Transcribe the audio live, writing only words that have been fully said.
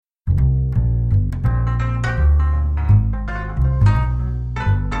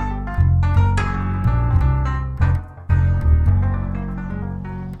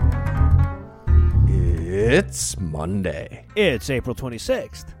It's Monday. It's April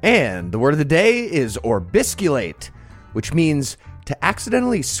 26th. And the word of the day is orbisculate, which means to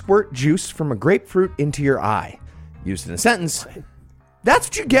accidentally squirt juice from a grapefruit into your eye. Used in a sentence, that's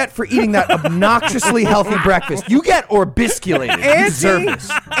what you get for eating that obnoxiously healthy breakfast. You get orbisculated. You deserve this.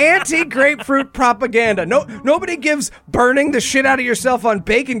 Anti-grapefruit propaganda. Nobody gives burning the shit out of yourself on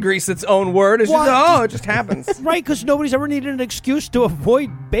bacon grease its own word. It's just, it just happens. Right, because nobody's ever needed an excuse to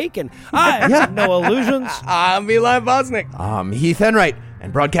avoid bacon. I have no illusions. I'm Eli Bosnick. I'm Heath Enright,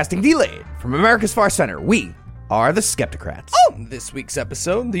 and broadcasting delayed from America's Far Center, we are the Skepticrats. This week's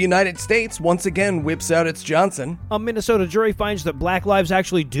episode, the United States once again whips out its Johnson. A Minnesota jury finds that black lives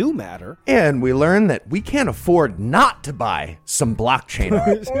actually do matter. And we learn that we can't afford not to buy some blockchain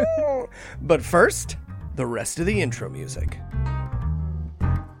art. But first, the rest of the intro music.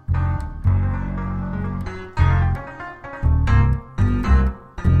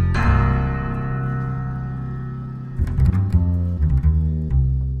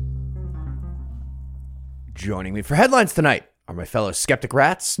 Joining me for headlines tonight are my fellow Skeptic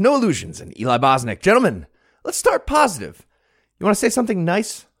Rats, No Illusions, and Eli Bosnick. Gentlemen, let's start positive. You want to say something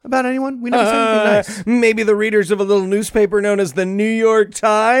nice about anyone? We never say anything nice. Maybe the readers of a little newspaper known as the New York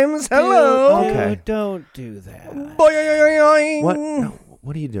Times. Hello. Okay. Don't do that. BOYOYOYOING. What? No,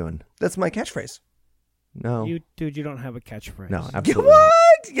 what are you doing? That's my catchphrase. No. You don't have a catchphrase. No, absolutely What?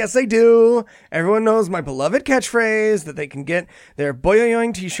 Yes, I do. Everyone knows my beloved catchphrase that they can get their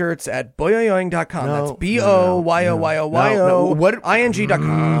BOYOYOING t-shirts at boyoyoing.com. No, That's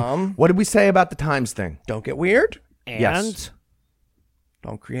BOYOYOYOING.com. What did we say about the Times thing? Don't get weird. And Yes.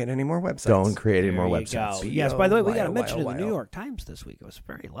 Don't create any more websites. Don't create any more there you websites. go. Yes, by the way, we got to mention in the B-O-Y-O-Y-O. New York Times this week. It was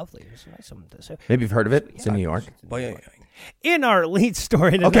very lovely. It was nice of them to say. Maybe you've heard of it. It's in New York. BOYOYOING. In our lead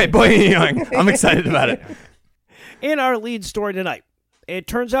story tonight. Okay, boy, I'm excited about it. In our lead story tonight, it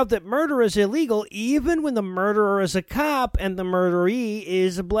turns out that murder is illegal even when the murderer is a cop and the murderee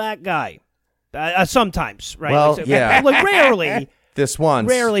is a black guy. Sometimes, right? Well, yeah. Like rarely. This once.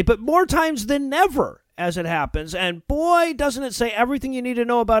 Rarely, but more times than never as it happens. And boy, doesn't it say everything you need to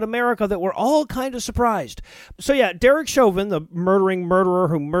know about America that we're all kind of surprised. So yeah, Derek Chauvin, the murdering murderer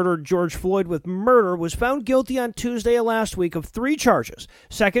who murdered George Floyd with murder, was found guilty on Tuesday of last week of 3 charges: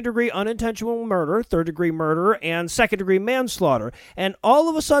 second-degree unintentional murder, third-degree murder, and second-degree manslaughter. And all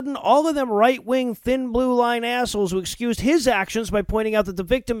of a sudden, all of them right-wing, thin blue line assholes who excused his actions by pointing out that the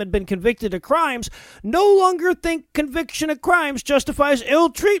victim had been convicted of crimes no longer think conviction of crimes justifies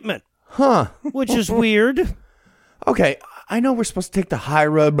ill treatment. Huh. Which is weird. Okay, I know we're supposed to take the high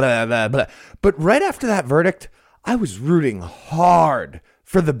road, blah, blah, blah. But right after that verdict, I was rooting hard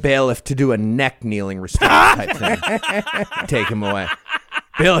for the bailiff to do a neck-kneeling restraint type thing. Take him away.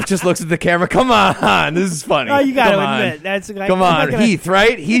 Bailiff just looks at the camera. Come on, this is funny. Oh, you got to Come on. admit. That's like, Come on, Heath,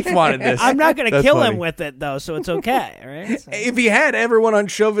 right? Heath wanted this. I'm not going to That's kill funny. him with it, though, so it's okay. All right? So. If he had, everyone on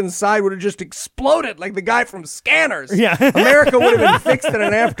Chauvin's side would have just exploded like the guy from Scanners. Yeah. America would have been fixed in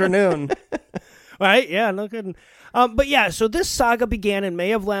an afternoon. Right? Yeah, no kidding. But yeah, so this saga began in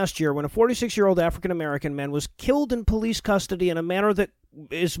May of last year when a 46-year-old African-American man was killed in police custody in a manner that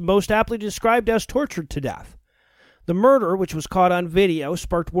is most aptly described as tortured to death. The murder, which was caught on video,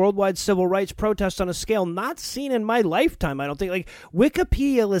 sparked worldwide civil rights protests on a scale not seen in my lifetime, I don't think. Like,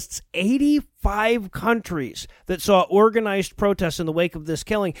 Wikipedia lists 85 countries that saw organized protests in the wake of this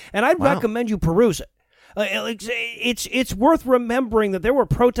killing, and I'd recommend you peruse it. It's worth remembering that there were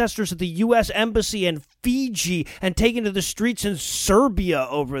protesters at the U.S. Embassy in Fiji and taken to the streets in Serbia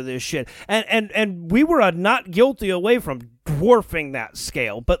over this shit. And we were a not guilty away from dwarfing that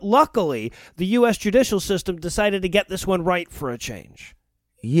scale. But luckily, the U.S. judicial system decided to get this one right for a change.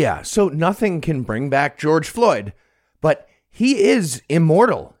 Yeah, so nothing can bring back George Floyd, but he is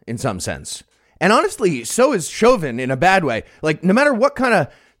immortal in some sense. And honestly, so is Chauvin in a bad way. Like, no matter what kind of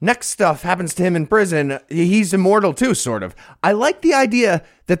next stuff happens to him in prison, he's immortal too, sort of. I like the idea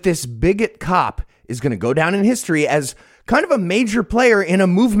that this bigot cop is going to go down in history as kind of a major player in a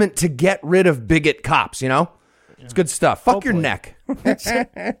movement to get rid of bigot cops, you know? It's good stuff. Fuck your neck.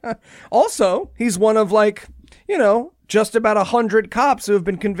 Also, he's one of just about 100 cops who have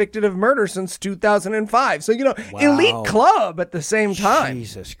been convicted of murder since 2005. So, elite club at the same time.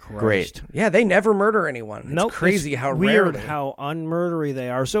 Jesus Christ. Great. Yeah, they never murder anyone. It's Nope, crazy it's how weird rare. how unmurdery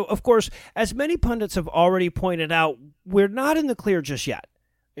they are. So, of course, as many pundits have already pointed out, we're not in the clear just yet.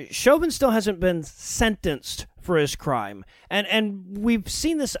 Chauvin still hasn't been sentenced for his crime. And we've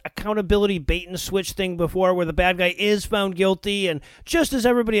seen this accountability bait and switch thing before where the bad guy is found guilty, and just as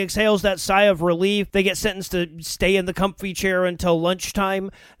everybody exhales that sigh of relief, they get sentenced to stay in the comfy chair until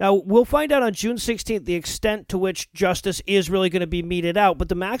lunchtime. Now, we'll find out on June 16th the extent to which justice is really going to be meted out, but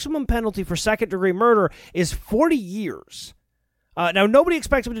the maximum penalty for second-degree murder is 40 years. Now, nobody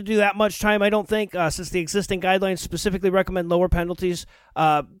expects him to do that much time, I don't think, since the existing guidelines specifically recommend lower penalties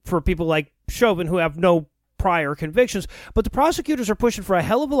for people like Chauvin who have no prior convictions, but the prosecutors are pushing for a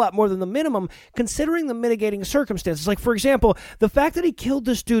hell of a lot more than the minimum, considering the mitigating circumstances. Like, for example, the fact that he killed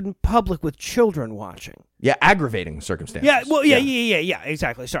this dude in public with children watching. Yeah, aggravating circumstances. Yeah, well, yeah,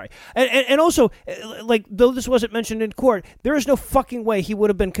 exactly. Sorry. And also, like, though this wasn't mentioned in court, there is no fucking way he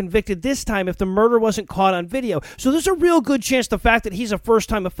would have been convicted this time if the murder wasn't caught on video. So there's a real good chance the fact that he's a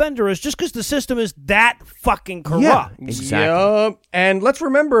first-time offender is just because the system is that fucking corrupt. Yeah, exactly. Yep. And let's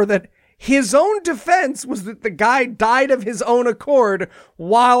remember that his own defense was that the guy died of his own accord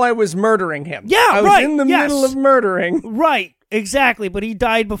while I was murdering him. Yeah, I was in the middle of murdering. Right, exactly, but he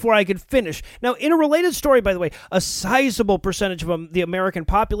died before I could finish. Now, in a related story, by the way, a sizable percentage of the American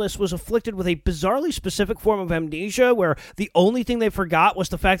populace was afflicted with a bizarrely specific form of amnesia where the only thing they forgot was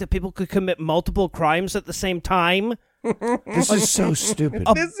the fact that people could commit multiple crimes at the same time. This is so stupid.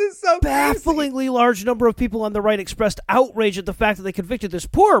 This is so Bafflingly large number of people on the right expressed outrage at the fact that they convicted this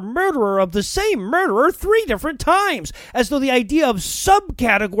poor murderer of the same murderer 3 different times, as though the idea of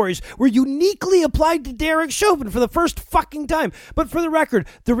subcategories were uniquely applied to Derek Chauvin for the first fucking time. But for the record,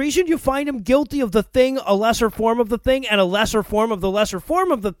 the reason you find him guilty of the thing, a lesser form of the thing, and a lesser form of the lesser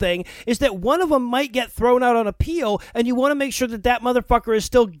form of the thing is that one of them might get thrown out on appeal, and you want to make sure that that motherfucker is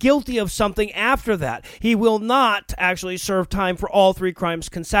still guilty of something after that. He will not actually serve time for all 3 crimes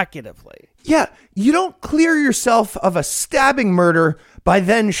consecutively. Yeah, you don't clear yourself of a stabbing murder by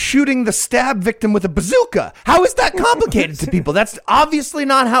then shooting the stab victim with a bazooka. How is that complicated to people? That's obviously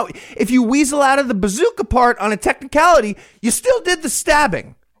not how... If you weasel out of the bazooka part on a technicality, you still did the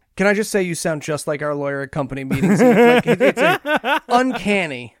stabbing. Can I just say you sound just like our lawyer at company meetings? It's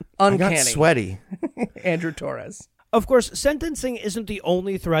uncanny. I got sweaty. Andrew Torres. Of course, sentencing isn't the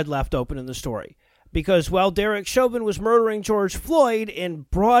only thread left open in the story. Because while Derek Chauvin was murdering George Floyd in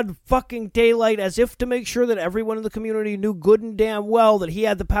broad fucking daylight as if to make sure that everyone in the community knew good and damn well that he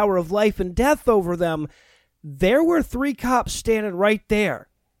had the power of life and death over them, there were 3 cops standing right there.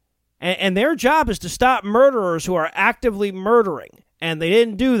 And their job is to stop murderers who are actively murdering. And they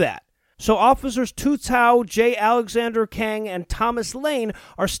didn't do that. So officers Tu Tao, J. Alexander Kang, and Thomas Lane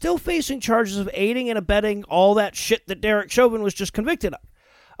are still facing charges of aiding and abetting all that shit that Derek Chauvin was just convicted of.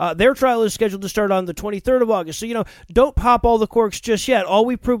 Their trial is scheduled to start on the 23rd of August. So, don't pop all the corks just yet. All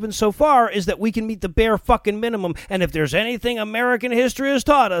we've proven so far is that we can meet the bare fucking minimum. And if there's anything American history has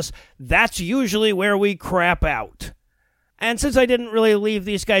taught us, that's usually where we crap out. And since I didn't really leave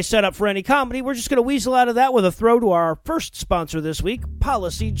these guys set up for any comedy, we're just going to weasel out of that with a throw to our first sponsor this week,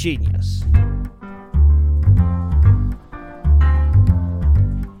 Policy Genius.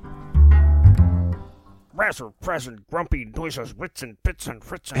 Present, grumpy noises, wits and pits and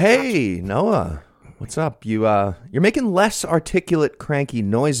frits and Hey, Noah. What's up? You're making less articulate, cranky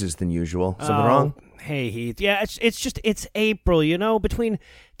noises than usual. Something wrong? Hey, Heath. Yeah, it's April, between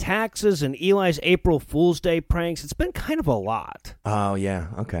taxes and Eli's April Fool's Day pranks. It's been kind of a lot. Oh, yeah.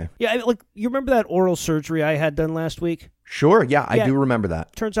 Okay. Yeah, you remember that oral surgery I had done last week? Sure. Yeah, I do remember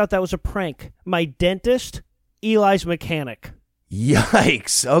that. Turns out that was a prank. My dentist, Eli's mechanic.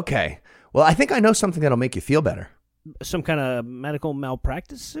 Yikes. Okay. Well, I think I know something that'll make you feel better. Some kind of medical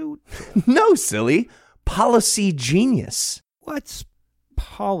malpractice suit? No, silly. Policy Genius. What's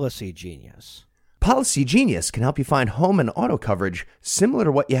Policy Genius? Policy Genius can help you find home and auto coverage similar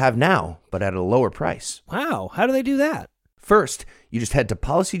to what you have now, but at a lower price. Wow, how do they do that? First, you just head to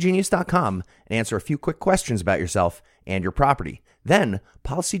policygenius.com and answer a few quick questions about yourself and your property. Then,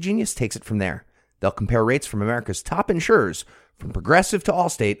 Policy Genius takes it from there. They'll compare rates from America's top insurers, from Progressive to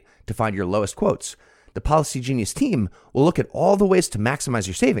Allstate, to find your lowest quotes. The Policy Genius team will look at all the ways to maximize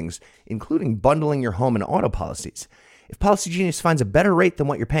your savings, including bundling your home and auto policies. If Policy Genius finds a better rate than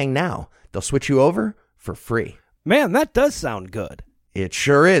what you're paying now, they'll switch you over for free. Man, that does sound good. It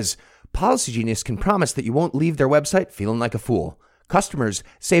sure is. Policy Genius can promise that you won't leave their website feeling like a fool. Customers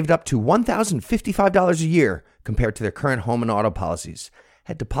saved up to $1,055 a year compared to their current home and auto policies.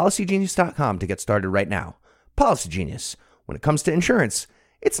 Head to policygenius.com to get started right now. Policy Genius. When it comes to insurance,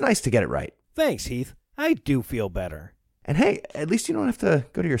 it's nice to get it right. Thanks, Heath. I do feel better. And hey, at least you don't have to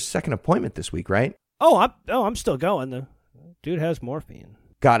go to your second appointment this week, right? I'm still going. The dude has morphine.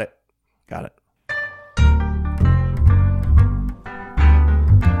 Got it.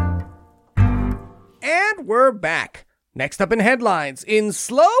 And And we're back. Next up in headlines, in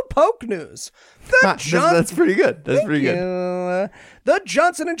slow poke news. That's pretty good. That's pretty good. The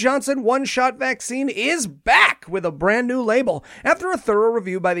Johnson & Johnson one-shot vaccine is back with a brand new label after a thorough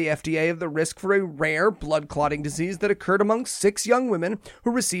review by the FDA of the risk for a rare blood clotting disease that occurred among 6 young women who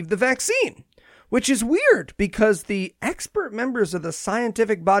received the vaccine. Which is weird because the expert members of the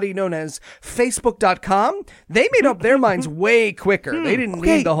scientific body known as Facebook.com, they made up their minds way quicker. They didn't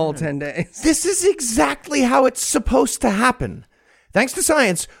need the whole 10 days. This is exactly how it's supposed to happen. Thanks to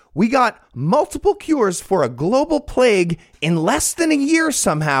science, we got multiple cures for a global plague in less than a year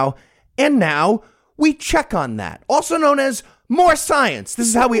somehow, and now we check on that. Also known as more science. This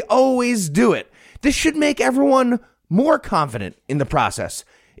is how we always do it. This should make everyone more confident in the process.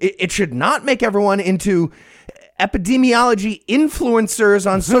 It should not make everyone into epidemiology influencers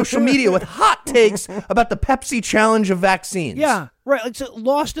on social media with hot takes about the Pepsi challenge of vaccines. Yeah, right. Like, so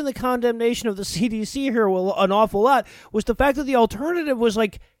lost in the condemnation of the CDC here an awful lot was the fact that the alternative was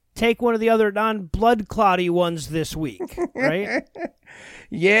like, take one of the other non-blood clotty ones this week, right?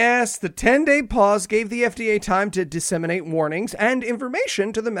 Yes, the 10-day pause gave the FDA time to disseminate warnings and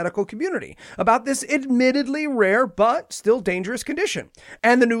information to the medical community about this admittedly rare but still dangerous condition.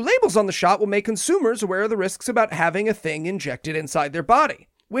 And the new labels on the shot will make consumers aware of the risks about having a thing injected inside their body,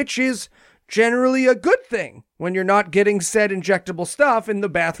 which is generally a good thing when you're not getting said injectable stuff in the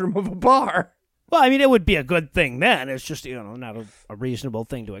bathroom of a bar. Well, I mean, it would be a good thing then. It's just, not a reasonable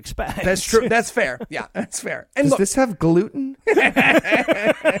thing to expect. That's true. That's fair. Yeah, that's fair. And Does look, this have gluten?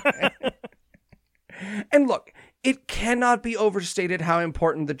 And look, it cannot be overstated how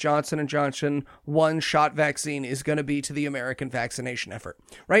important the Johnson & Johnson one-shot vaccine is going to be to the American vaccination effort,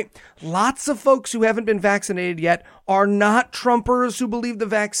 right? Lots of folks who haven't been vaccinated yet are not Trumpers who believe the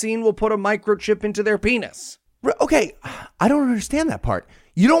vaccine will put a microchip into their penis. Okay, I don't understand that part.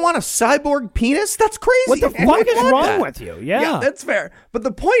 You don't want a cyborg penis? That's crazy. What the fuck is wrong with you? Yeah, that's fair. But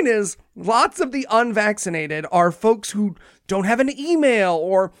the point is, lots of the unvaccinated are folks who don't have an email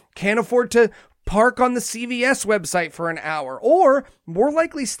or can't afford to park on the CVS website for an hour, or more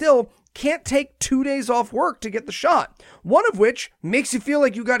likely still, can't take 2 days off work to get the shot. One of which makes you feel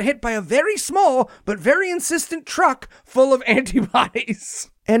like you got hit by a very small but very insistent truck full of antibodies.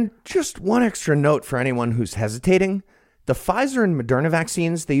 And just one extra note for anyone who's hesitating. The Pfizer and Moderna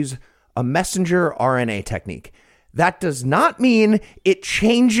vaccines, they use a messenger RNA technique. That does not mean it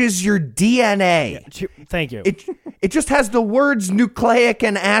changes your DNA. Yeah, thank you. It just has the words nucleic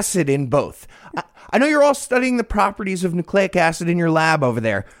and acid in both. I know you're all studying the properties of nucleic acid in your lab over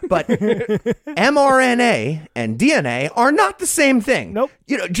there, but mRNA and DNA are not the same thing. Nope.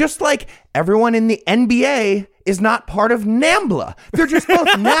 Just like everyone in the NBA is not part of NAMBLA. They're just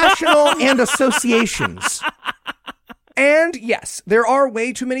both national and associations. And yes, there are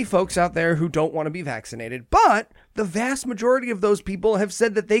way too many folks out there who don't want to be vaccinated, but the vast majority of those people have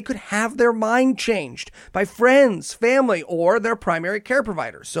said that they could have their mind changed by friends, family, or their primary care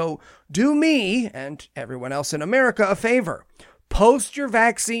provider. So do me and everyone else in America a favor. Post your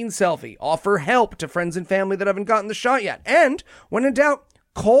vaccine selfie. Offer help to friends and family that haven't gotten the shot yet. And when in doubt,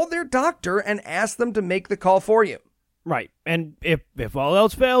 call their doctor and ask them to make the call for you. Right. And if all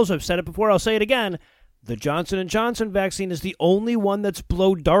else fails, I've said it before, I'll say it again. The Johnson & Johnson vaccine is the only one that's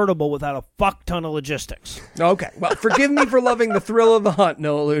blow-dartable without a fuck ton of logistics. Okay, well, forgive me for loving the thrill of the hunt,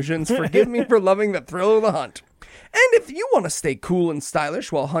 No Illusions. Forgive me for loving the thrill of the hunt. And if you want to stay cool and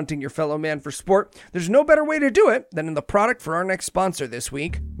stylish while hunting your fellow man for sport, there's no better way to do it than in the product for our next sponsor this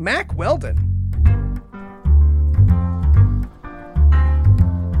week, Mack Weldon.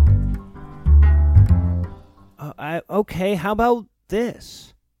 Okay, how about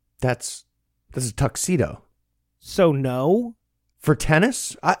this? This is a tuxedo. So no? For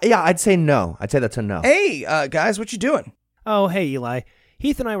tennis? I'd say no. I'd say that's a no. Hey, guys, what you doing? Oh, hey, Eli.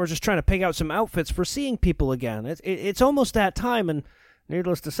 Heath and I were just trying to pick out some outfits for seeing people again. It's almost that time, and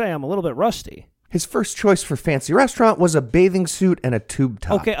needless to say, I'm a little bit rusty. His first choice for fancy restaurant was a bathing suit and a tube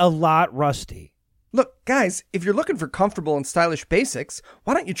top. Okay, a lot rusty. Look, guys, if you're looking for comfortable and stylish basics,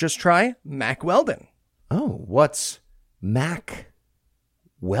 why don't you just try Mack Weldon? Oh, what's Mack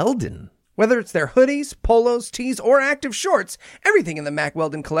Weldon? Whether it's their hoodies, polos, tees, or active shorts, everything in the Mack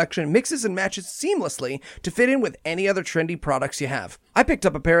Weldon collection mixes and matches seamlessly to fit in with any other trendy products you have. I picked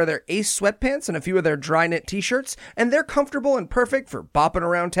up a pair of their Ace sweatpants and a few of their dry knit t-shirts, and they're comfortable and perfect for bopping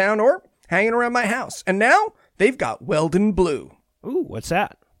around town or hanging around my house. And now, they've got Weldon Blue. Ooh, what's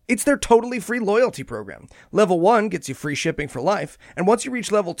that? It's their totally free loyalty program. Level 1 gets you free shipping for life, and once you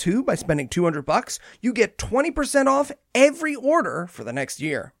reach level 2 by spending $200, you get 20% off every order for the next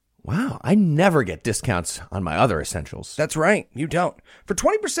year. Wow, I never get discounts on my other essentials. That's right, you don't. For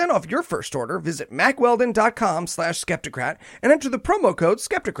 20% off your first order, visit macweldon.com/skepticrat and enter the promo code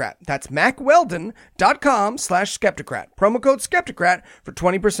Skepticrat. That's macweldon.com/skepticrat. Promo code Skepticrat for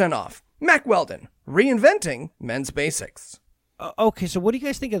 20% off. Mac Weldon, reinventing men's basics. Okay, so what do you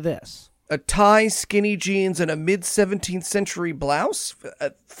guys think of this? A tie, skinny jeans, and a mid-17th century blouse?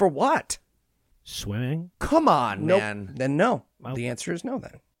 For what? Swimming? Come on, Nope. man. Then no. Well- The answer is no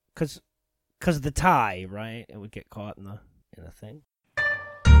then. Because of the tie, right? It would get caught in the thing.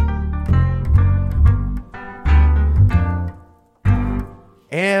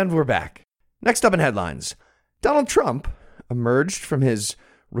 And we're back. Next up in headlines, Donald Trump emerged from his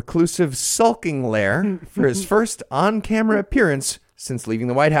reclusive sulking lair for his first on-camera appearance since leaving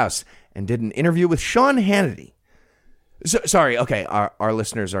the White House and did an interview with Sean Hannity. Sorry, okay, our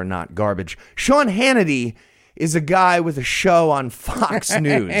listeners are not garbage. Sean Hannity is a guy with a show on Fox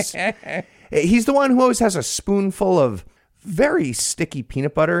News. He's the one who always has a spoonful of very sticky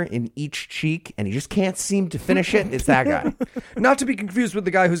peanut butter in each cheek, and he just can't seem to finish it. It's that guy. Not to be confused with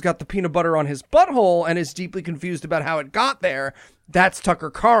the guy who's got the peanut butter on his butthole and is deeply confused about how it got there. That's Tucker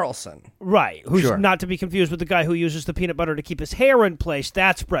Carlson. Right, who's Sure. not to be confused with the guy who uses the peanut butter to keep his hair in place.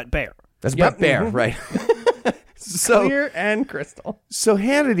 That's Brett Baer. That's Yep. Brett Baer, right? So, Clear and crystal. So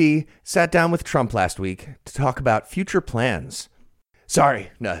Hannity sat down with Trump last week to talk about future plans.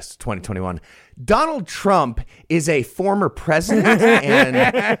 Sorry, no, it's 2021. Donald Trump is a former president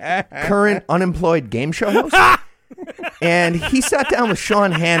and current unemployed game show host. And he sat down with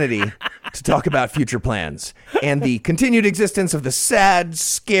Sean Hannity to talk about future plans and the continued existence of the sad,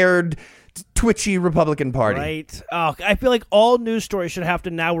 scared, twitchy Republican Party. Right. Oh, I feel like all news stories should have to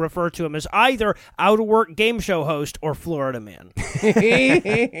now refer to him as either out-of-work game show host or Florida man.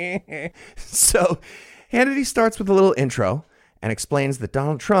 So Hannity starts with a little intro and explains that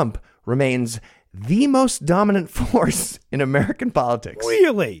Donald Trump remains the most dominant force in American politics.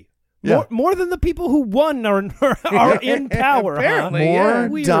 Really? Yeah. More than the people who won are in power, Apparently, huh? More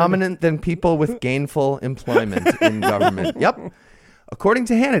Weird. dominant than people with gainful employment in government. Yep. According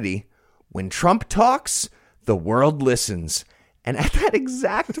to Hannity, when Trump talks, the world listens. And at that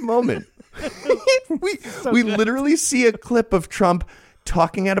exact moment, we literally see a clip of Trump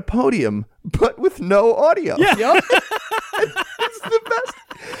talking at a podium, but with no audio. Yeah. Yep. It's the best.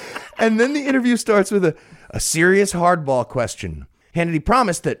 And then the interview starts with a serious hardball question. Hannity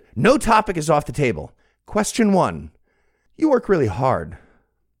promised that no topic is off the table. Question 1. You work really hard,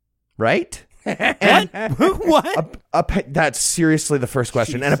 right? And What? that's seriously the first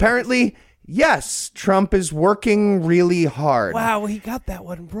question. And apparently, yes, Trump is working really hard. Wow, he got that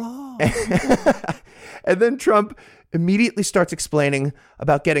one wrong. And then Trump immediately starts explaining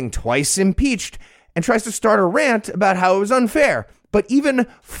about getting twice impeached and tries to start a rant about how it was unfair. But even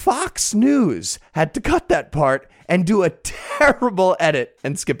Fox News had to cut that part and do a terrible edit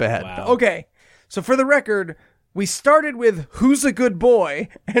and skip ahead. Wow. Okay, so for the record, we started with who's a good boy,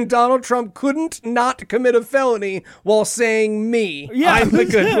 and Donald Trump couldn't not commit a felony while saying me. Yeah. I'm the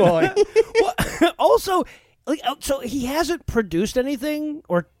good boy. Well, also, so he hasn't produced anything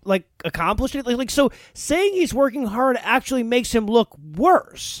or accomplished anything. So saying he's working hard actually makes him look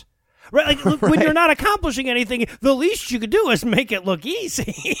worse. Right, look, when you're not accomplishing anything, the least you could do is make it look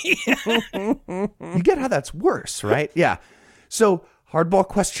easy. You get how that's worse, right? Yeah. So, hardball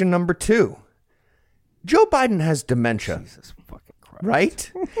question number 2. Joe Biden has dementia, Jesus fucking Christ.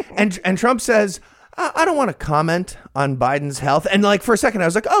 right? and Trump says, I don't want to comment on Biden's health. And for a second, I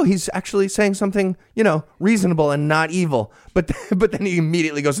was like, oh, he's actually saying something, reasonable and not evil. But then he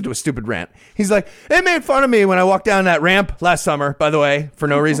immediately goes into a stupid rant. He's like, they made fun of me when I walked down that ramp last summer. By the way, for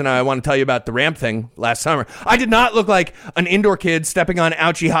no reason, I want to tell you about the ramp thing last summer. I did not look like an indoor kid stepping on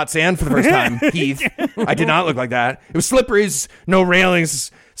ouchy hot sand for the first time, Heath. I did not look like that. It was slippery, no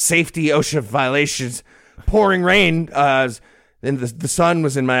railings, safety, OSHA violations, pouring rain, and the sun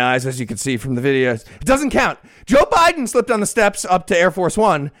was in my eyes, as you can see from the video. It doesn't count. Joe Biden slipped on the steps up to Air Force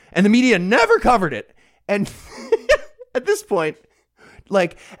One, and the media never covered it. And at this point,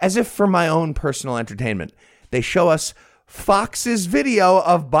 as if for my own personal entertainment, they show us Fox's video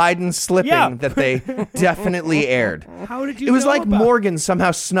of Biden slipping that they definitely aired. How did you It was know like about- Morgan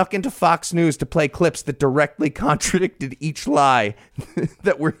somehow snuck into Fox News to play clips that directly contradicted each lie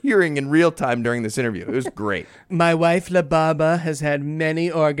that we're hearing in real time during this interview. It was great. My wife, La Baba, has had many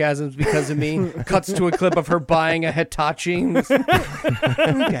orgasms because of me. Cuts to a clip of her buying a Hitachi.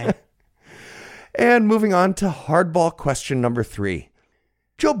 Okay. And moving on to hardball question number 3.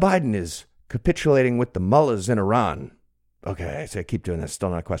 Joe Biden is capitulating with the mullahs in Iran. Okay, so I keep doing this. Still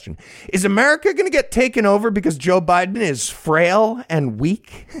not a question. Is America going to get taken over because Joe Biden is frail and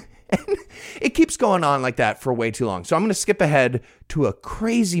weak? And it keeps going on like that for way too long. So I'm going to skip ahead to a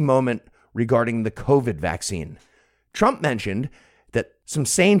crazy moment regarding the COVID vaccine. Trump mentioned that some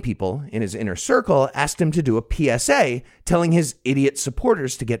sane people in his inner circle asked him to do a PSA telling his idiot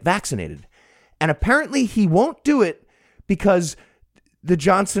supporters to get vaccinated. And apparently he won't do it because the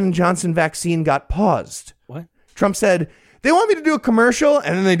Johnson & Johnson vaccine got paused. What? Trump said, they want me to do a commercial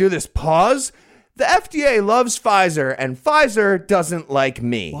and then they do this pause. The FDA loves Pfizer and Pfizer doesn't like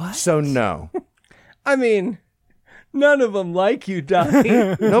me. What? So no. I mean, none of them like you,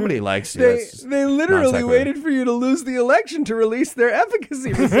 Donnie. Nobody likes you. They literally waited for you to lose the election to release their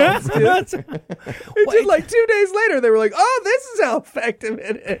efficacy results, dude. It did like 2 days later. They were like, oh, this is how effective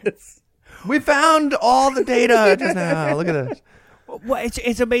it is. We found all the data just now. Look at this. Well,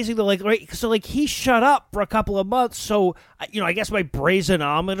 it's amazing though. Like, right, so like he shut up for a couple of months. So I guess my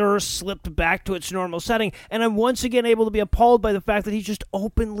brazenometer slipped back to its normal setting, and I'm once again able to be appalled by the fact that he just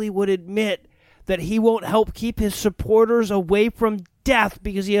openly would admit that he won't help keep his supporters away from death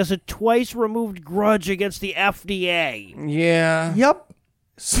because he has a twice removed grudge against the FDA. Yeah. Yep.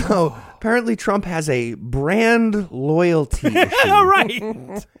 So apparently Trump has a brand loyalty issue. All right.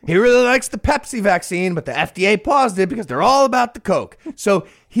 He really likes the Pepsi vaccine, but the FDA paused it because they're all about the Coke. So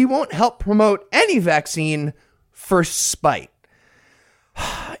he won't help promote any vaccine for spite.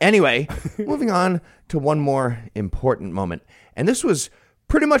 Anyway, moving on to one more important moment. And this was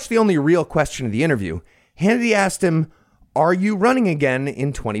pretty much the only real question of the interview. Hannity asked him, are you running again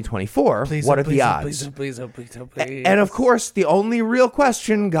in 2024? What are the odds? Please. And of course, the only real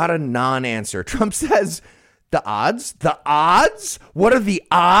question got a non-answer. Trump says, the odds? The odds? What are the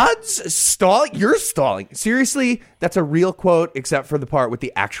odds? Stalling? You're stalling. Seriously, that's a real quote, except for the part with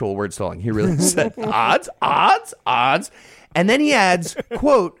the actual word stalling. He really said, odds? And then he adds,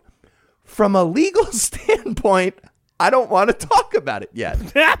 quote, from a legal standpoint, I don't want to talk about it yet.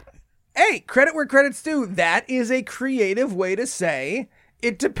 Hey, credit where credit's due. That is a creative way to say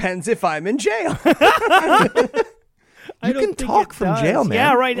it depends if I'm in jail. You can talk from jail, man.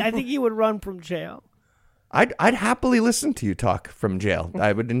 Yeah, right. I think he would run from jail. I'd happily listen to you talk from jail.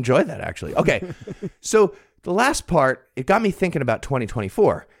 I would enjoy that, actually. Okay, so the last part, it got me thinking about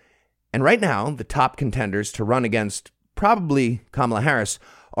 2024. And right now, the top contenders to run against probably Kamala Harris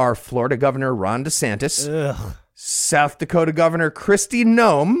are Florida Governor Ron DeSantis, South Dakota Governor Kristi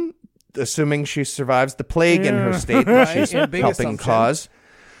Noem, assuming she survives the plague in her state that she's helping cause.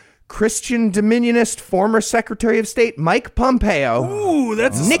 Christian Dominionist former Secretary of State Mike Pompeo. Ooh,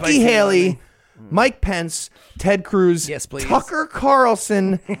 that's Nikki Haley, Mike Pence, Ted Cruz, yes, please. Tucker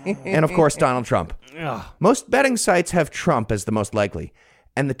Carlson, and of course Donald Trump. Most betting sites have Trump as the most likely.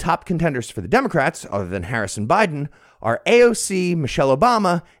 And the top contenders for the Democrats, other than Harris and Biden, are AOC, Michelle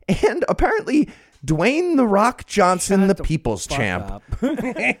Obama, and apparently Dwayne "The Rock" Johnson, the people's champ.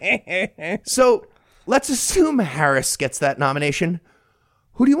 So let's assume Harris gets that nomination.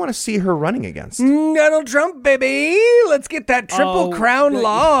 Who do you want to see her running against? Donald Trump, baby. Let's get that triple crown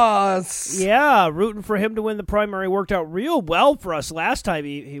loss. Yeah, rooting for him to win the primary worked out real well for us last time.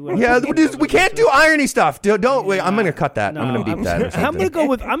 He went. Yeah, we can't do irony stuff. Don't wait. I'm going to cut that. I'm going to beep that. Or something. I'm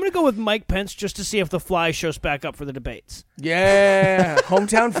going to go with Mike Pence just to see if the Fly shows back up for the debates. Yeah,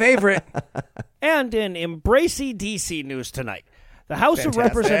 hometown favorite. And in Embracey DC news tonight, the House of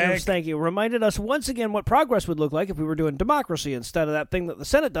Representatives, thank you, reminded us once again what progress would look like if we were doing democracy instead of that thing that the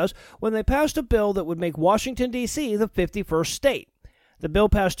Senate does when they passed a bill that would make Washington, D.C. the 51st state. The bill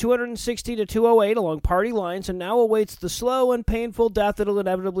passed 260 to 208 along party lines and now awaits the slow and painful death it'll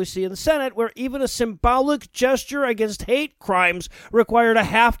inevitably see in the Senate, where even a symbolic gesture against hate crimes required a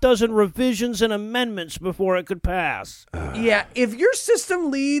half dozen revisions and amendments before it could pass. Yeah, if your system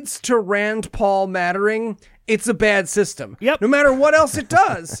leads to Rand Paul mattering, it's a bad system. Yep. No matter what else it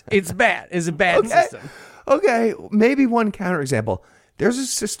does, it's bad. It's a bad system. Okay, maybe one counterexample. There's a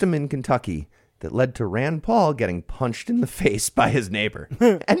system in Kentucky that led to Rand Paul getting punched in the face by his neighbor.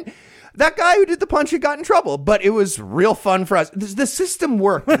 And that guy who did the punch had got in trouble, but it was real fun for us. The system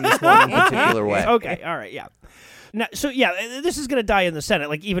worked in this one particular way. Okay, all right, yeah. Now, so, yeah, this is going to die in the Senate.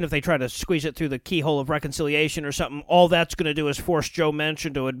 Like, even if they try to squeeze it through the keyhole of reconciliation or something, all that's going to do is force Joe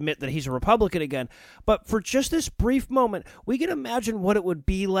Manchin to admit that he's a Republican again. But for just this brief moment, we can imagine what it would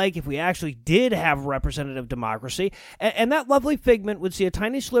be like if we actually did have representative democracy. And that lovely figment would see a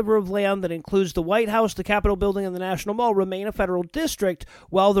tiny sliver of land that includes the White House, the Capitol Building, and the National Mall remain a federal district,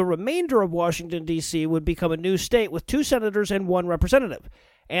 while the remainder of Washington, D.C. would become a new state with 2 senators and 1 representative.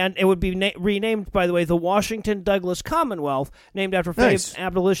 And it would be renamed, by the way, the Washington Douglas Commonwealth, named after Nice. famed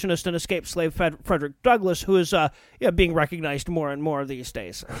abolitionist and escaped slave Frederick Douglass, who is being recognized more and more these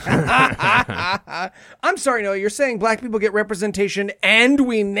days. I'm sorry, Noah, you're saying black people get representation and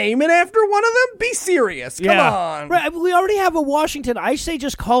we name it after one of them? Be serious. Come on. Right, we already have a Washington. I say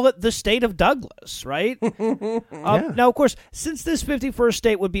just call it the state of Douglas, right? Now, of course, since this 51st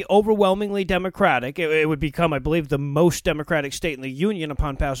state would be overwhelmingly Democratic, it would become, I believe, the most Democratic state in the Union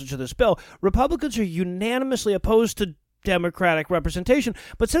upon passage of this bill, Republicans are unanimously opposed to Democratic representation.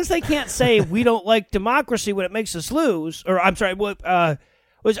 But since they can't say we don't like democracy when it makes us lose, or I'm sorry,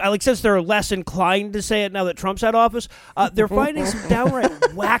 since they're less inclined to say it now that Trump's out of office, they're finding some downright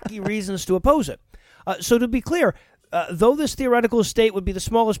wacky reasons to oppose it. So to be clear, though this theoretical state would be the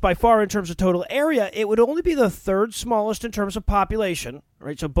smallest by far in terms of total area, it would only be the third smallest in terms of population,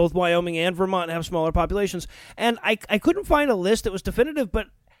 right? So both Wyoming and Vermont have smaller populations. And I couldn't find a list that was definitive, but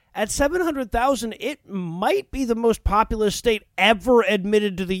at 700,000, it might be the most populous state ever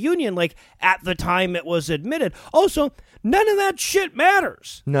admitted to the Union, like at the time it was admitted. Also, none of that shit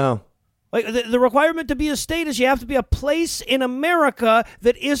matters. No. Like the requirement to be a state is you have to be a place in America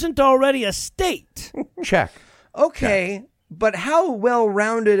that isn't already a state. Check. Okay, but how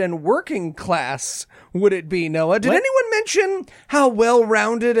well-rounded and working class would it be, Noah? Did anyone mention how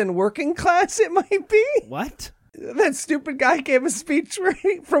well-rounded and working class it might be? What? That stupid guy gave a speech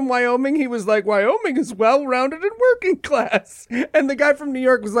from Wyoming. He was like, Wyoming is well-rounded and working class. And the guy from New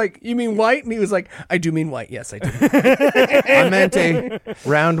York was like, you mean white? And he was like, I do mean white. Yes, I do. I meant a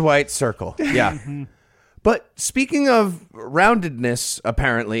round white circle. Yeah. But speaking of roundedness,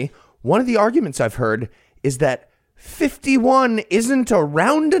 apparently, one of the arguments I've heard is that 51 isn't a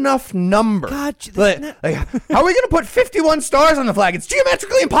round enough number. God, how are we going to put 51 stars on the flag? It's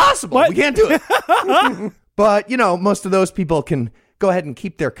geometrically impossible. What? We can't do it. But, most of those people can go ahead and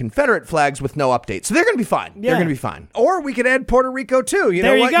keep their Confederate flags with no update. So they're going to be fine. Yeah. They're going to be fine. Or we could add Puerto Rico, too.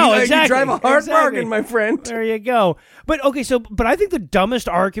 There you go. Exactly. You drive a hard bargain, my friend. There you go. But okay, but I think the dumbest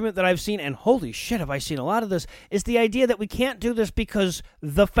argument that I've seen, and holy shit, have I seen a lot of this, is the idea that we can't do this because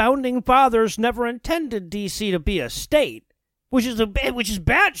the founding fathers never intended D.C. to be a state. Which is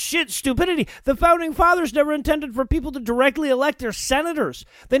batshit stupidity. The founding fathers never intended for people to directly elect their senators.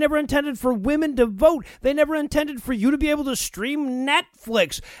 They never intended for women to vote. They never intended for you to be able to stream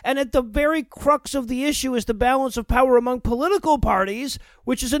Netflix. And at the very crux of the issue is the balance of power among political parties,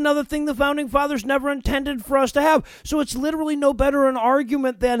 which is another thing the founding fathers never intended for us to have. So it's literally no better an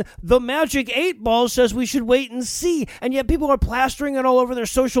argument than the magic 8 ball says we should wait and see. And yet people are plastering it all over their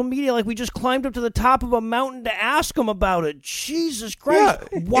social media like we just climbed up to the top of a mountain to ask them about it. Jesus Christ.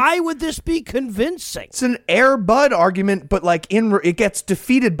 Yeah. Why would this be convincing? It's an Air Bud argument, but it gets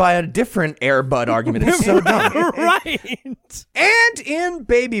defeated by a different Air Bud argument. It's so dumb. Right. And in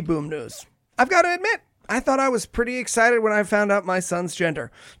baby boom news, I've got to admit, I thought I was pretty excited when I found out my son's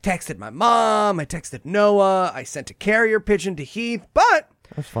gender. Texted my mom, I texted Noah, I sent a carrier pigeon to Heath, but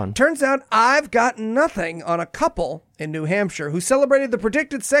that's fun. Turns out I've got nothing on a couple in New Hampshire who celebrated the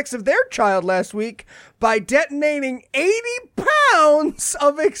predicted sex of their child last week by detonating 80 pounds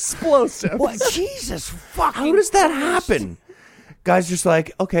of explosives. What? Jesus fucking How does that happen? Guys just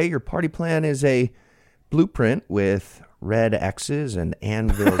like, okay, your party plan is a blueprint with red X's and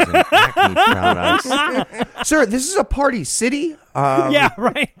anvils and acne products. Sir, this is a party city. Yeah,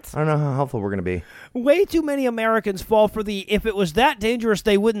 right. I don't know how helpful we're going to be. Way too many Americans fall for the if it was that dangerous,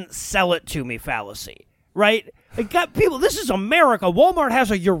 they wouldn't sell it to me fallacy, right? Like, got people, this is America. Walmart has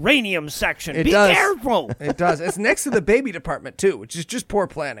a uranium section. Be careful. It does. It's next to the baby department, too, which is just poor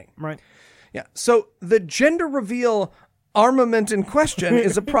planning. Right. Yeah. So the gender reveal armament in question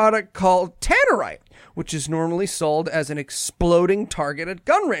is a product called Tannerite, which is normally sold as an exploding target at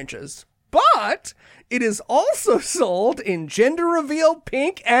gun ranges. But it is also sold in gender reveal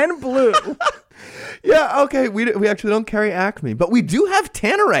pink and blue. Yeah, okay, we actually don't carry Acme, but we do have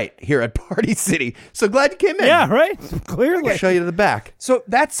Tannerite here at Party City. So glad you came in. Yeah, right? Clearly. I'll show you to the back. So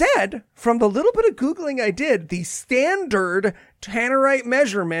that said, from the little bit of Googling I did, the standard Tannerite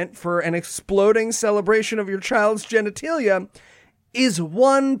measurement for an exploding celebration of your child's genitalia is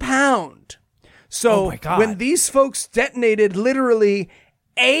 1 pound. So oh my God. When these folks detonated literally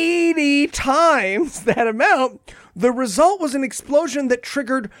 80 times that amount, the result was an explosion that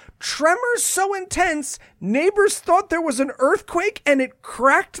triggered tremors so intense, neighbors thought there was an earthquake and it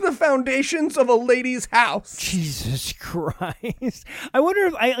cracked the foundations of a lady's house. Jesus Christ. I wonder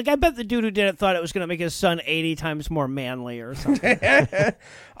if, I bet the dude who did it thought it was going to make his son 80 times more manly or something.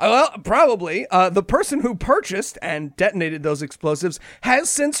 Well, probably. The person who purchased and detonated those explosives has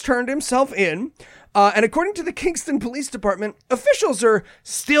since turned himself in. And according to the Kingston Police Department, officials are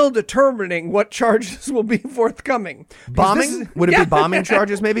still determining what charges will be forthcoming. Bombing? Would it be bombing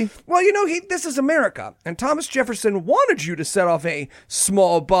charges, maybe? Well, this is America, and Thomas Jefferson wanted you to set off a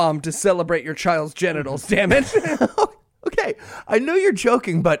small bomb to celebrate your child's genitals, damn it. Okay, I know you're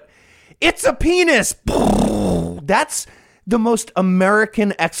joking, but it's a penis. That's the most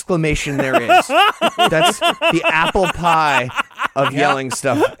American exclamation there is. That's the apple pie of yelling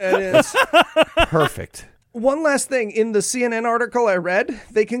stuff. It is. Perfect. One last thing. In the CNN article I read,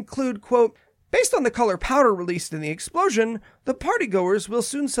 they conclude, quote, based on the color powder released in the explosion, the partygoers will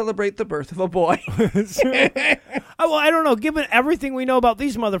soon celebrate the birth of a boy. Well, I don't know. Given everything we know about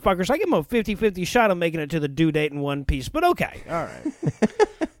these motherfuckers, I give them a 50-50 shot of making it to the due date in one piece. But okay. All right.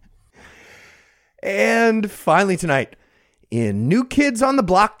 And finally tonight, in New Kids on the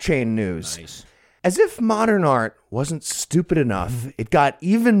Blockchain news. Nice. As if modern art wasn't stupid enough, it got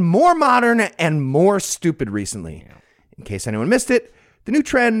even more modern and more stupid recently. Yeah. In case anyone missed it, the new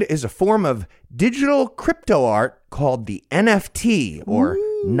trend is a form of digital crypto art called the NFT, or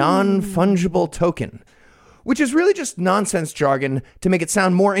non-fungible token, which is really just nonsense jargon to make it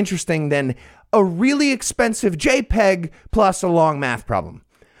sound more interesting than a really expensive JPEG plus a long math problem.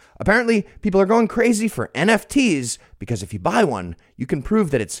 Apparently, people are going crazy for NFTs because if you buy one, you can prove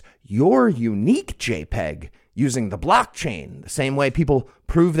that it's your unique JPEG using the blockchain, the same way people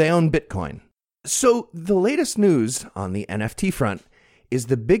prove they own Bitcoin. So the latest news on the NFT front is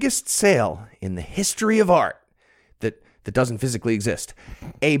the biggest sale in the history of art that doesn't physically exist.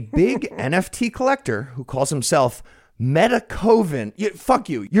 A big NFT collector who calls himself Metacoven. Fuck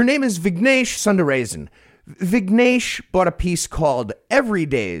you. Your name is Vignesh Sundaresan. Vignesh bought a piece called Every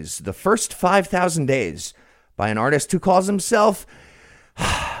Days, the First 5,000 Days, by an artist who calls himself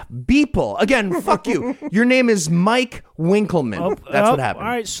Beeple. Again, fuck you. Your name is Mike Winkleman. That's what happened.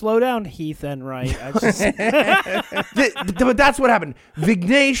 All right, slow down, Heath and Wright. But that's what happened.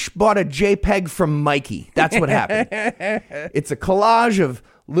 Vignesh bought a JPEG from Mikey. That's what happened. It's a collage of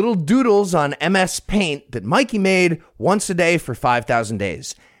little doodles on MS Paint that Mikey made once a day for 5,000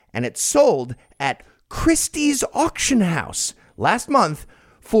 days. And it sold at Christie's auction house last month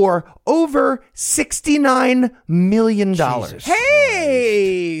for over $69 million.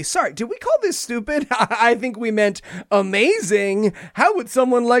 Hey, sorry, did we call this stupid? I think we meant amazing. How would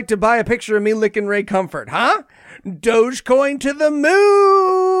someone like to buy a picture of me licking Ray Comfort, huh? Dogecoin to the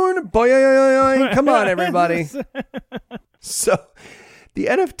moon. Boy, come on, everybody. So the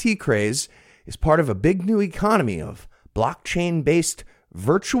NFT craze is part of a big new economy of blockchain-based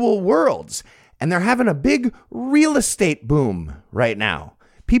virtual worlds. And they're having a big real estate boom right now.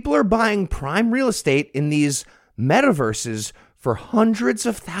 People are buying prime real estate in these metaverses for hundreds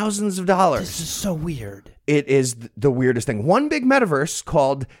of thousands of dollars. This is so weird. It is the weirdest thing. One big metaverse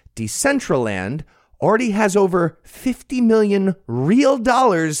called Decentraland already has over 50 million real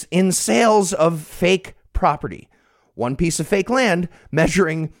dollars in sales of fake property. One piece of fake land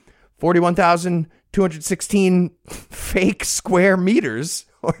measuring 41,216 fake square meters.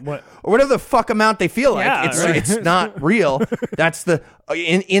 Or whatever the fuck amount they feel like. Yeah, it's not real. That's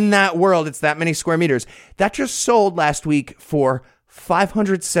in that world, it's that many square meters. That just sold last week for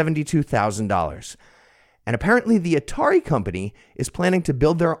 $572,000. And apparently the Atari company is planning to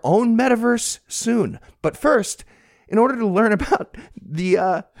build their own metaverse soon. But first, in order to learn about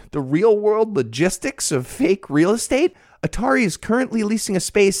the real world logistics of fake real estate, Atari is currently leasing a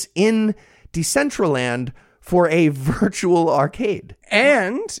space in Decentraland for a virtual arcade.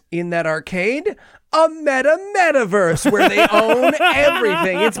 And in that arcade, a metaverse where they own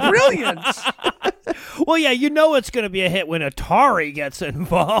everything. It's brilliant. Well, yeah, it's going to be a hit when Atari gets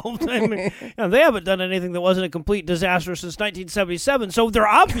involved. I mean, they haven't done anything that wasn't a complete disaster since 1977, so they're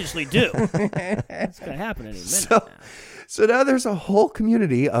obviously due. It's going to happen any minute. So now there's a whole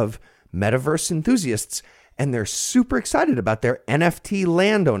community of metaverse enthusiasts, and they're super excited about their NFT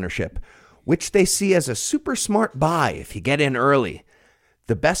land ownership, which they see as a super smart buy if you get in early.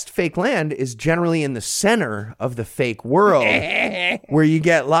 The best fake land is generally in the center of the fake world, where you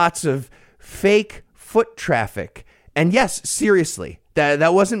get lots of fake foot traffic. And yes, seriously,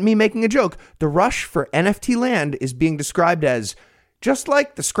 that wasn't me making a joke. The rush for NFT land is being described as just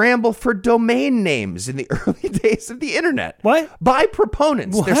like the scramble for domain names in the early days of the internet. What? By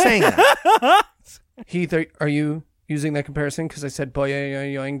proponents, what? They're saying that. Heath, are you using that comparison because I said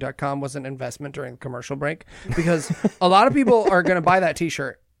BOYOYOYOING.com was an investment during the commercial break? Because a lot of people are going to buy that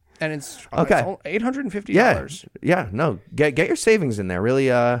t-shirt, and it's $850. Yeah, no. Get your savings in there. Really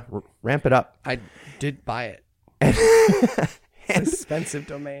ramp it up. I did buy it. It's an expensive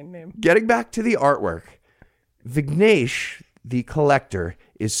domain name. Getting back to the artwork, Vignesh, the collector,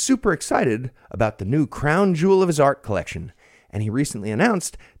 is super excited about the new crown jewel of his art collection, and he recently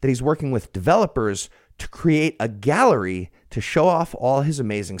announced that he's working with developers to create a gallery to show off all his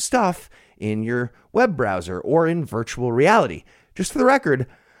amazing stuff in your web browser or in virtual reality. Just for the record,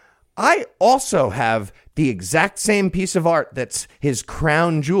 I also have the exact same piece of art that's his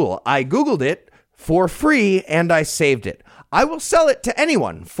crown jewel. I Googled it for free and I saved it. I will sell it to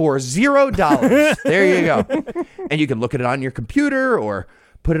anyone for $0. There you go. And you can look at it on your computer or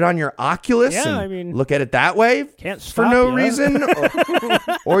put it on your Oculus and look at it that way for no reason.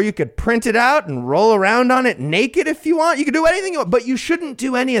 Or you could print it out and roll around on it naked if you want. You can do anything you want, but you shouldn't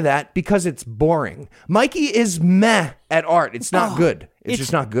do any of that because it's boring. Mikey is meh at art. It's not good. It's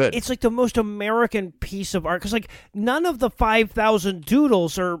just not good. It's like the most American piece of art because like none of the 5,000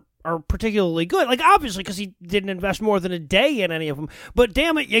 doodles are particularly good. Like, obviously, because he didn't invest more than a day in any of them. But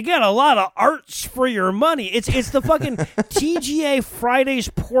damn it, you get a lot of arts for your money. It's the fucking TGA Fridays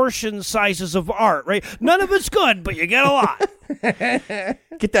portion sizes of art, right? None of it's good, but you get a lot.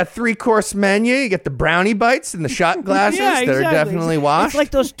 Get that 3-course menu. You get the brownie bites and the shot glasses that are definitely washed. It's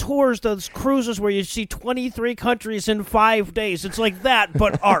like those tours, those cruises where you see 23 countries in 5 days. It's like that,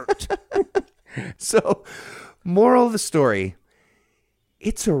 but art. So, moral of the story,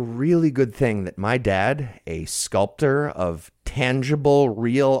 it's a really good thing that my dad, a sculptor of tangible,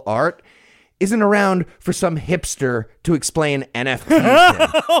 real art, isn't around for some hipster to explain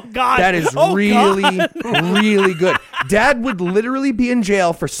NFTs. Oh, God. That is really good. Dad would literally be in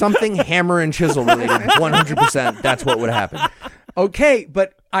jail for something hammer and chisel related. 100%. That's what would happen. Okay,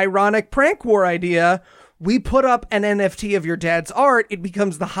 but ironic prank war idea. We put up an NFT of your dad's art, it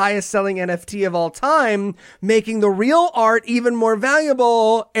becomes the highest selling NFT of all time, making the real art even more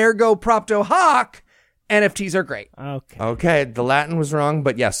valuable, ergo propto hoc. NFTs are great. Okay, the Latin was wrong,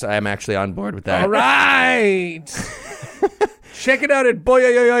 but yes, I am actually on board with that. All right. Check it out at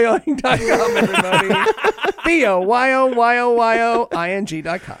BOYOYOYOING.com, everybody.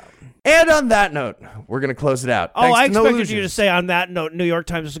 BOYOYOYOING.com. And on that note, we're going to close it out. I expected you to say on that note, New York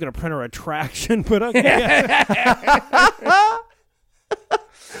Times is going to print a retraction, but okay.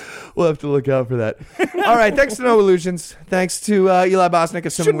 We'll have to look out for that. All right, thanks to No Illusions. Thanks to Eli Bosnick,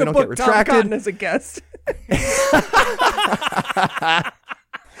 assuming we don't get retracted. Tom Cotton as a guest.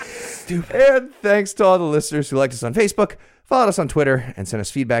 Stupid. And thanks to all the listeners who liked us on Facebook, followed us on Twitter, and sent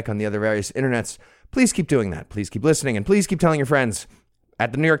us feedback on the other various internets. Please keep doing that. Please keep listening, and please keep telling your friends.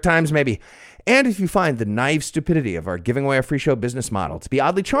 At the New York Times, maybe. And if you find the naive stupidity of our giving away a free show business model to be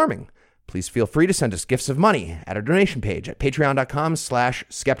oddly charming, please feel free to send us gifts of money at our donation page at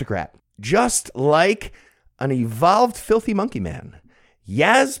patreon.com/Skepticrat. Just like an evolved filthy monkey man,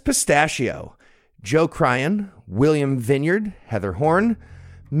 Yaz Pistachio, Joe Cryan, William Vineyard, Heather Horn,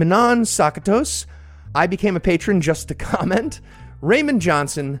 Minan Sakatos, I Became a Patron Just to Comment, Raymond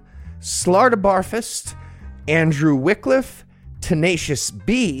Johnson, Slarda Barfist, Andrew Wycliffe, Tenacious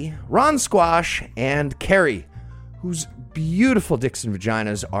B, Ron Squash, and Carrie, whose beautiful dicks and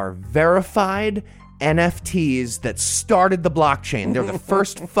vaginas are verified NFTs that started the blockchain. They're the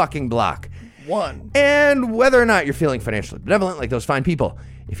first fucking block. One. And whether or not you're feeling financially benevolent like those fine people,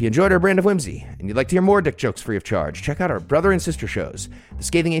 if you enjoyed our brand of whimsy and you'd like to hear more dick jokes free of charge, check out our brother and sister shows, The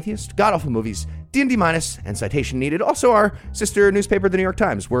Scathing Atheist, God Awful Movies, D&D Minus, and Citation Needed. Also our sister newspaper, The New York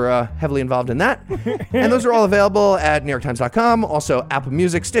Times. We're heavily involved in that. And those are all available at NewYorkTimes.com, also Apple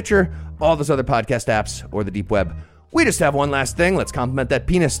Music, Stitcher, all those other podcast apps, or the deep web. We just have one last thing. Let's compliment that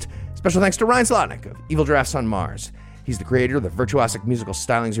pianist. Special thanks to Ryan Slotnick of Evil Giraffes on Mars. He's the creator of the virtuosic musical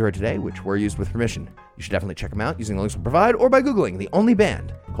stylings you heard today, which were used with permission. You should definitely check him out using the links we'll provide or by Googling the only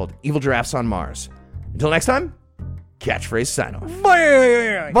band called Evil Giraffes on Mars. Until next time, catchphrase sign off.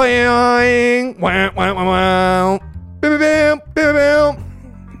 Boing. Boing. Wow, wow, wow, wow. Bim, bim, bim, bim.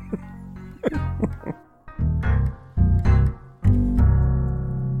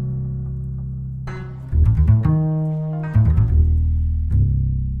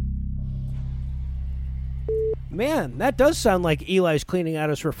 Man, that does sound like Eli's cleaning out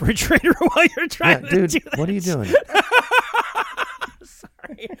his refrigerator while you're trying to dude, do this. What are you doing?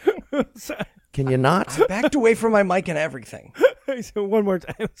 Sorry. Can you not? I backed away from my mic and everything. So one more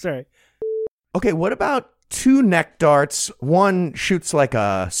time. Sorry. Okay, what about 2 neck darts? One shoots like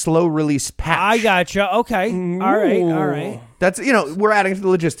a slow release patch. I gotcha. Okay. Ooh. All right. That's, we're adding to the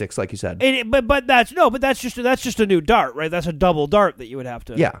logistics, like you said. But that's just a new dart, right? That's a double dart that you would have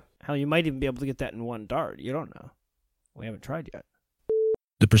to. Yeah. Hell, you might even be able to get that in one dart. You don't know. We haven't tried yet.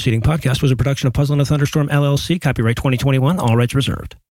 The preceding podcast was a production of Puzzle and a Thunderstorm, LLC, copyright 2021, all rights reserved.